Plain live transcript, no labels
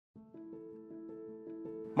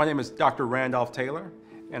My name is Dr. Randolph Taylor,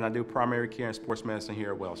 and I do primary care and sports medicine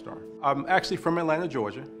here at Wellstar. I'm actually from Atlanta,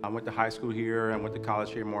 Georgia. I went to high school here and went to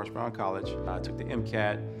college here at Morris Brown College. I took the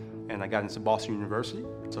MCAT and I got into Boston University,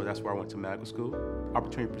 so that's where I went to medical school.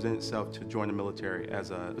 Opportunity presented itself to join the military as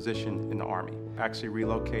a physician in the Army. I actually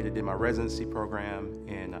relocated, did my residency program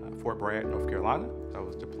in Fort Bragg, North Carolina. I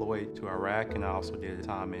was deployed to Iraq, and I also did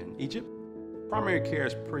time in Egypt. Primary care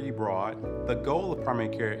is pretty broad. The goal of primary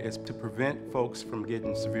care is to prevent folks from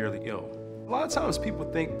getting severely ill. A lot of times people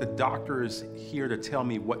think the doctor is here to tell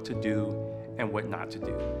me what to do and what not to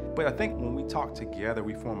do. But I think when we talk together,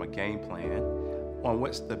 we form a game plan on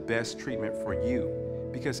what's the best treatment for you,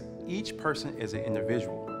 because each person is an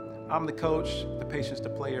individual. I'm the coach, the patient's the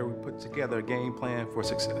player. We put together a game plan for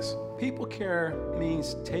success. People care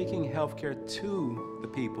means taking healthcare to the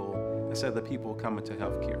people instead of the people coming to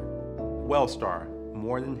healthcare. Wellstar,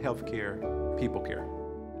 more than healthcare, people care.